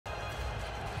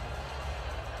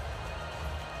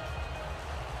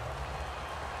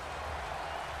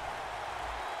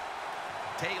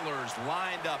Taylor's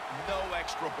lined up, no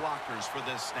extra blockers for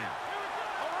this snap.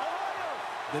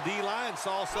 The D-line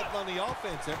saw something on the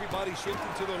offense. Everybody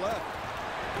shifting to their left.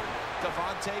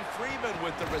 Devontae Freeman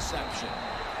with the reception.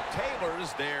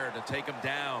 Taylor's there to take him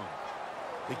down.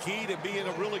 The key to being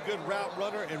a really good route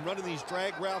runner and running these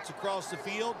drag routes across the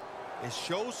field is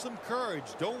show some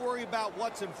courage. Don't worry about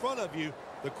what's in front of you.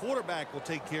 The quarterback will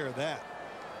take care of that.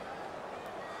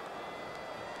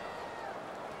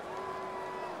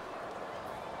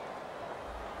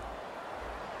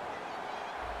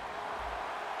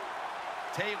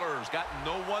 Taylor's got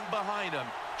no one behind him.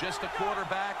 Just a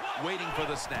quarterback waiting for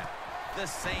the snap. The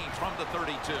Saints from the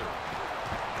 32.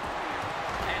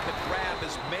 And the grab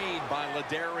is made by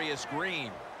Ladarius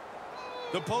Green.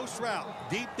 The post route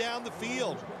deep down the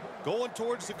field. Going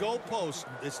towards the goalpost.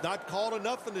 It's not called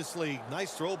enough in this league.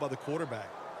 Nice throw by the quarterback.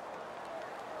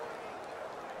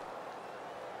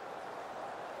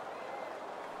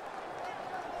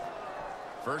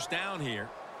 First down here.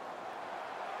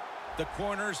 The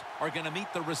corners are going to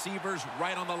meet the receivers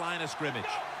right on the line of scrimmage.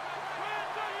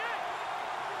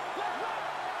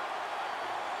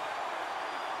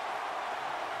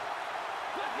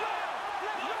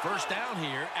 First down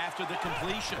here after the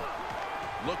completion.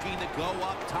 Looking to go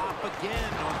up top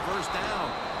again on first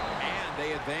down. And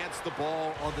they advance the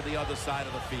ball onto the other side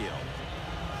of the field.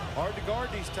 Hard to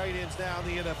guard these tight ends now in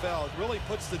the NFL. It really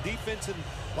puts the defense in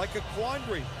like a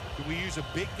quandary. Do we use a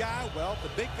big guy? Well, if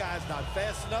the big guy's not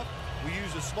fast enough. We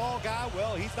use a small guy.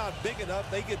 Well, he's not big enough.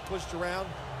 They get pushed around.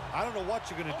 I don't know what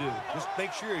you're going to do. Just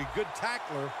make sure you're a good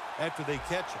tackler after they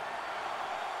catch him.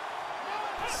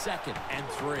 2nd and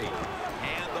 3.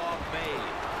 Handoff made.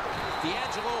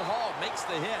 D'Angelo Hall makes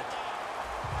the hit.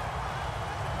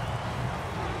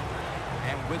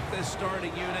 And with this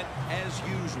starting unit, as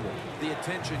usual, the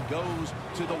attention goes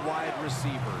to the wide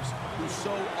receivers who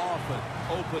so often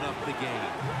open up the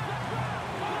game.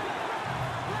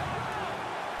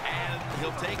 And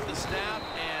he'll take the snap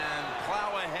and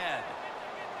plow ahead.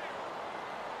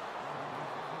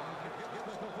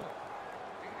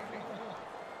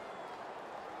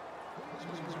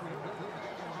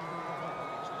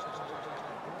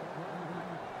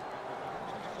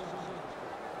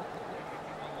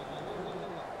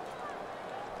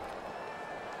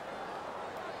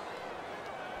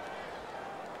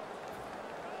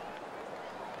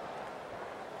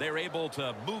 They're able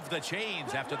to move the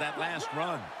chains after that last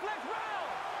run.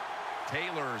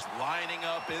 Taylor's lining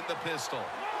up in the pistol.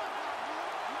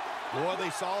 Boy,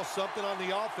 they saw something on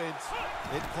the offense.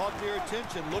 It caught their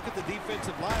attention. Look at the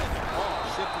defensive line. Oh,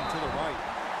 shifting to the right.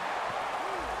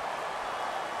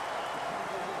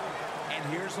 And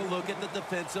here's a look at the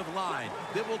defensive line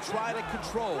that will try to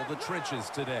control the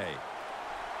trenches today.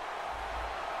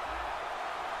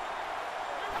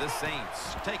 The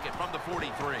Saints take it from the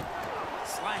 43.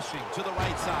 Slashing to the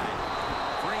right side.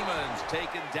 Freeman's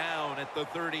taken down at the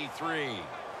 33.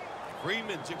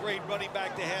 Freeman's a great running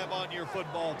back to have on your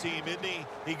football team, isn't he?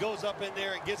 He goes up in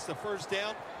there and gets the first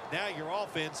down. Now your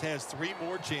offense has 3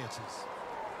 more chances.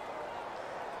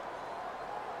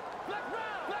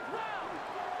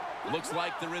 Looks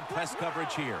like they're in press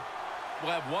coverage here.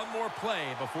 We'll have one more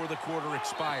play before the quarter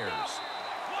expires.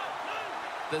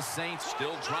 The Saints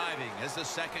still driving as the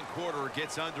second quarter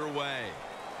gets underway.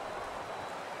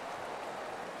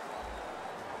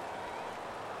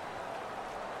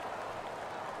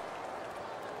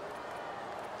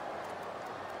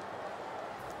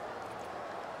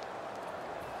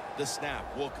 The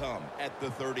snap will come at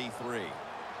the 33.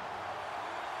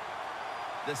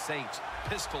 The Saints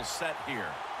pistol set here.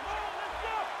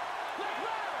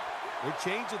 They're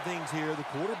changing things here. The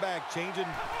quarterback changing.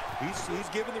 He's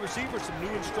giving the receiver some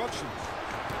new instructions.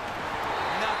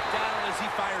 Knocked down as he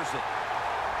fires it.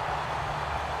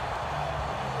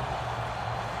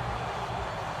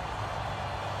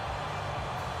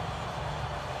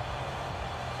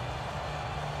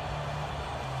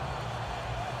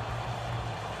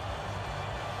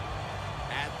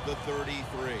 The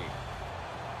 33.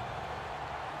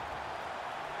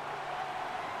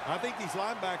 I think these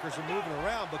linebackers are moving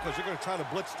around because they're going to try to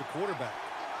blitz the quarterback.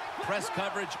 Press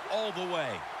coverage all the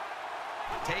way.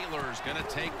 Taylor's going to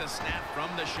take the snap from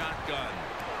the shotgun.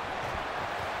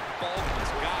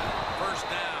 Baldwin's got it. First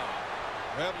down.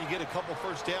 Well, you get a couple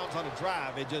first downs on a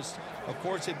drive. It just, of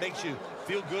course, it makes you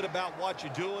feel good about what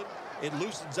you're doing. It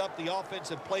loosens up the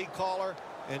offensive play caller.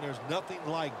 And there's nothing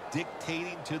like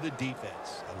dictating to the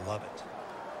defense. I love it.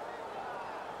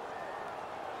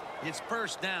 It's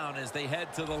first down as they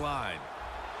head to the line.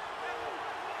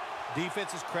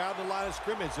 Defense is crowding the line of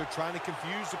scrimmage. They're trying to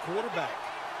confuse the quarterback.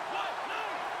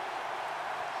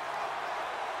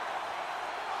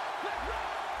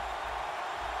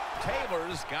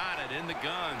 Taylor's got it in the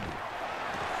gun.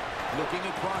 Looking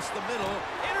across the middle.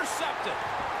 Intercepted.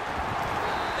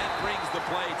 That brings the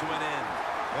play to an end.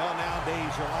 Well,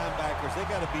 nowadays, your linebackers, they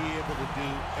got to be able to do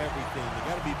everything. They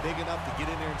got to be big enough to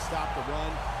get in there and stop the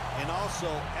run, and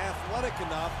also athletic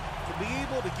enough to be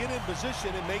able to get in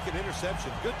position and make an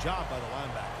interception. Good job by the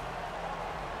linebacker.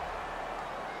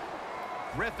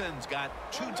 Griffin's got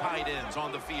 2 tight ends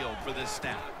on the field for this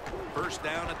snap. First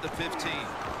down at the 15.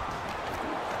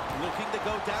 Looking to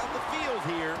go down the field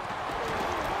here.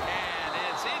 And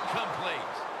it's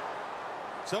incomplete.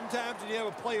 Sometimes when you have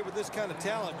a player with this kind of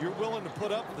talent, you're willing to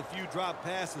put up with a few drop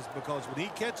passes because when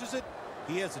he catches it,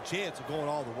 he has a chance of going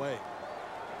all the way.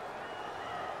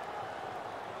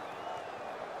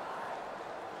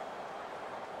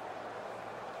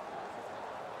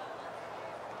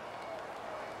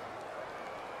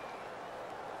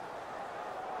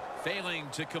 Failing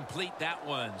to complete that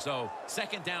one, so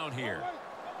second down here.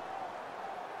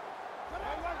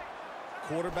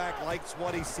 Quarterback likes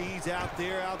what he sees out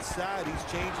there outside. He's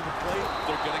changing the play.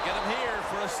 They're going to get him here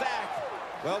for a sack.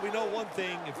 Well, we know one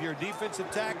thing. If you're a defensive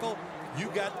tackle, you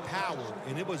got power,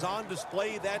 and it was on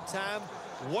display that time.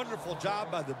 Wonderful job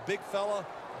by the big fella,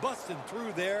 busting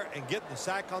through there and getting the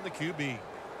sack on the QB.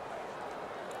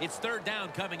 It's third down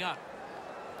coming up.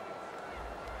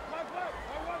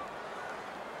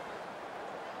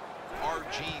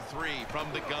 RG3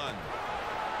 from the gun.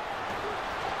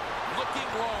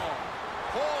 Looking long.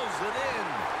 Pulls it in.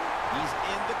 He's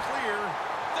in the clear.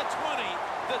 The 20,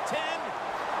 the 10,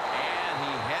 and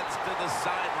he heads to the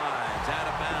sidelines out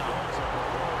of bounds.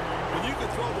 When you can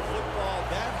throw the football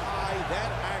that high,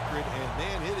 that accurate, and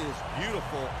man, it is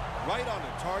beautiful. Right on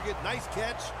the target. Nice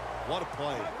catch. What a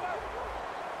play.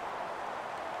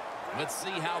 Let's see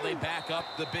how they back up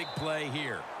the big play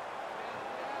here.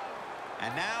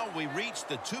 And now we reach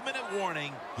the 2-minute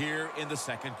warning here in the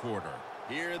second quarter.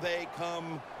 Here they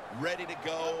come, ready to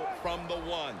go from the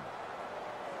 1.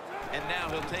 And now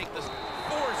he'll take this,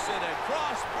 force it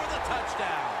across for the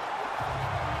touchdown.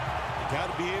 You got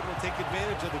to be able to take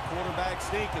advantage of the quarterback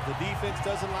sneak. If the defense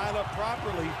doesn't line up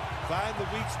properly, find the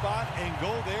weak spot and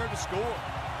go there to score.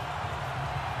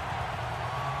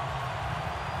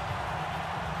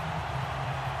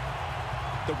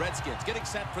 The Redskins getting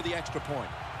set for the extra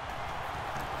point.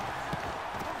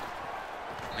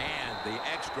 And the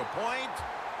extra point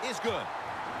is good.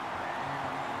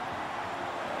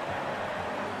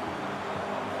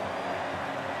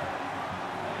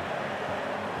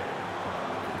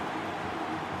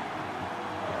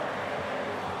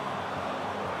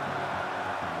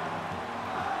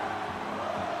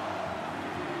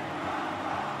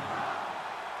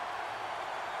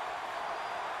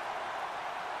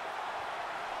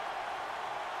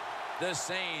 The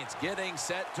Saints getting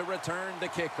set to return the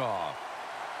kickoff.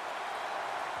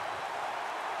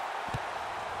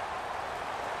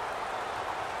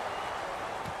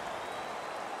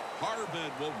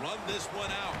 Harvin will run this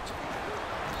one out.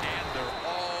 And they're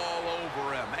all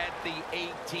over him at the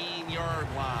 18-yard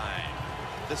line.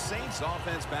 The Saints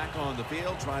offense back on the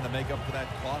field trying to make up for that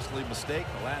costly mistake.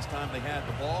 The last time they had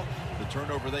the ball, the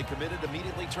turnover they committed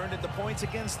immediately turned into points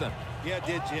against them. Yeah, it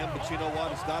did, Jim, but you know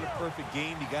what? It's not a perfect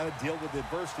game. You got to deal with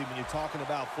adversity when you're talking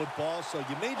about football. So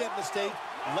you made that mistake,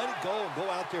 let it go, and go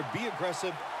out there, be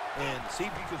aggressive, and see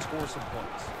if you can score some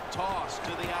points. Toss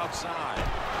to the outside.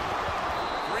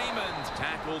 Freeman's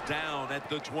tackled down at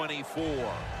the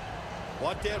 24.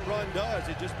 What that run does,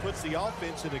 it just puts the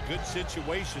offense in a good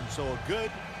situation. So a good,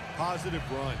 positive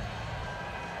run.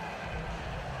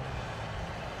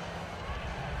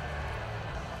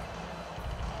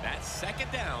 That's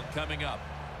second down coming up.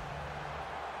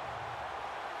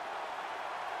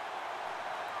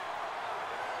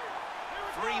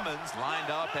 Freeman's lined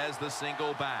up as the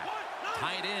single back.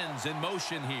 Tight ends in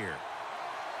motion here.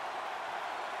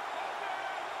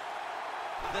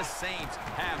 The Saints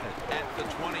have it at the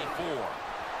 24.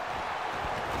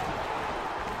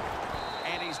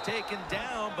 And he's taken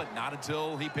down, but not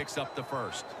until he picks up the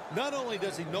first. Not only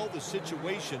does he know the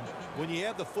situation, when you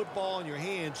have the football in your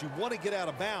hands, you want to get out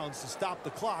of bounds to stop the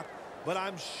clock. But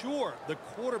I'm sure the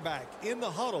quarterback in the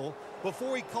huddle,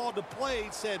 before he called the play,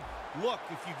 said, look,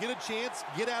 if you get a chance,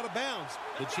 get out of bounds.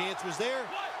 The chance was there.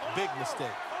 Big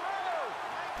mistake.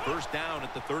 First down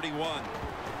at the 31.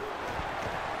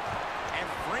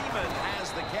 Freeman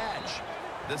has the catch.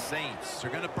 The Saints are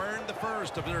going to burn the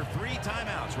first of their 3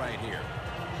 timeouts right here.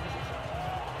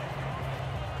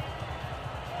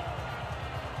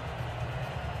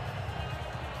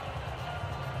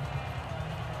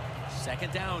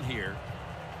 Second down here.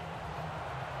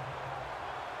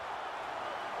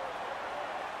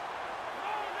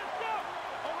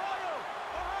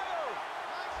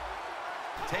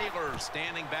 Taylor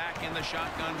standing back in the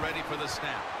shotgun, ready for the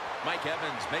snap. Mike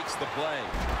Evans makes the play.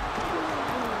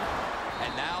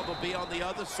 And now they'll be on the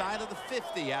other side of the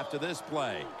 50 after this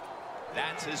play.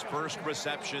 That's his first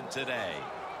reception today.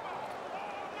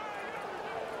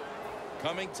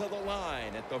 Coming to the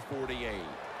line at the 48.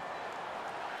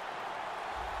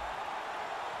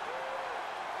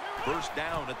 First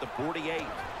down at the 48.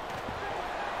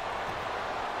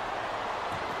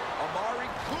 Amari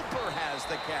Cooper has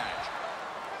the catch.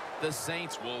 The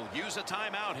Saints will use a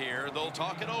timeout here. They'll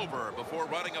talk it over before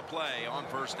running a play on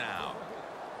first down.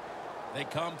 They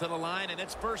come to the line, and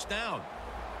it's first down.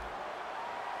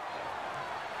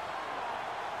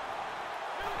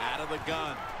 Out of the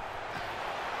gun.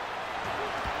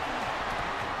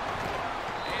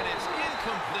 And it's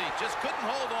incomplete. Just couldn't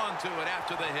hold on to it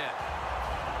after the hit.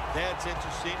 That's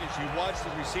interesting. As you watch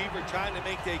the receiver trying to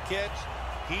make that catch,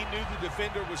 he knew the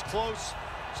defender was close,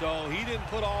 so he didn't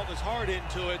put all his heart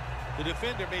into it. The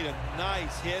defender made a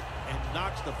nice hit and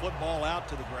knocks the football out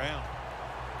to the ground.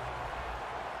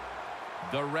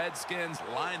 The Redskins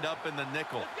lined up in the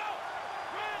nickel.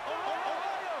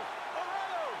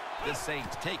 The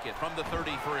Saints take it from the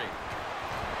 33.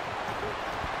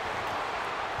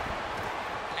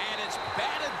 And it's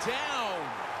batted down.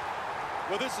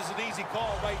 Well, this is an easy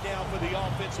call right now for the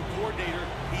offensive coordinator.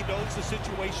 He knows the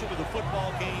situation of the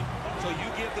football game, so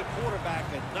you give the quarterback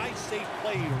a nice, safe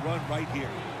play to run right here.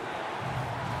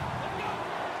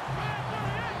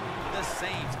 The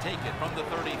Saints take it from the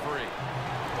 33.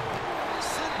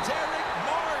 Derek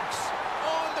Marks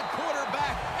on the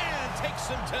quarterback and takes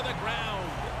him to the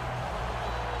ground.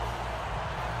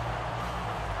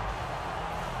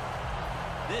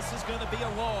 This is going to be a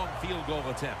long field goal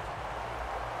attempt.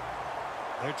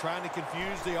 They're trying to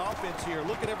confuse the offense here.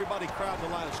 Look at everybody crowding the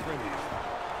line of scrimmage.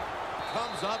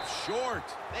 Comes up short.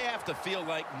 They have to feel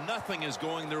like nothing is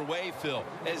going their way, Phil,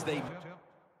 as they...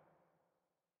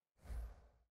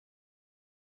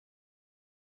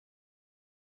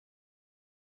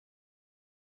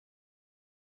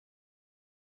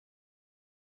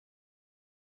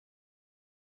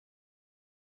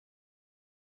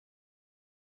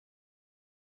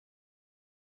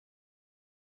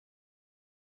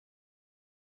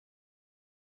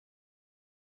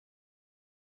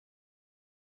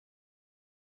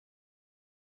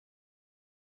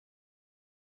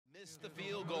 Missed the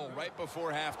field goal right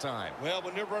before halftime. Well,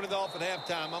 when they're running off at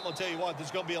halftime, I'm going to tell you what, there's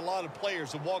going to be a lot of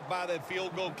players that walk by that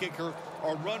field goal kicker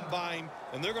or run by him,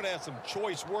 and they're going to have some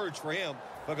choice words for him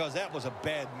because that was a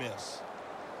bad miss.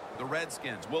 The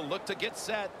Redskins will look to get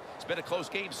set. It's been a close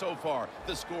game so far.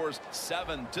 The score's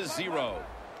 7-0.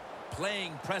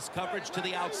 Playing press coverage to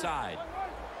the outside.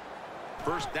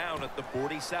 First down at the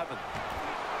 47.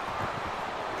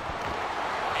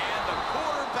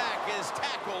 Is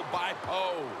tackled by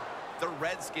Poe. The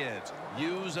Redskins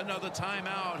use another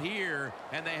timeout here,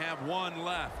 and they have one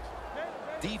left.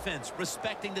 Defense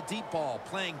respecting the deep ball,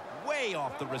 playing way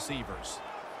off the receivers.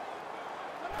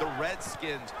 The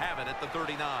Redskins have it at the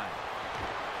 39.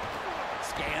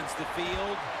 Scans the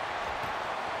field.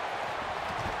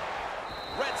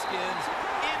 Redskins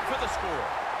in for the score.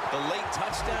 The late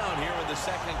touchdown here in the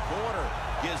second quarter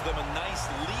gives them a nice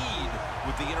lead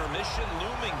with the intermission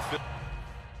looming.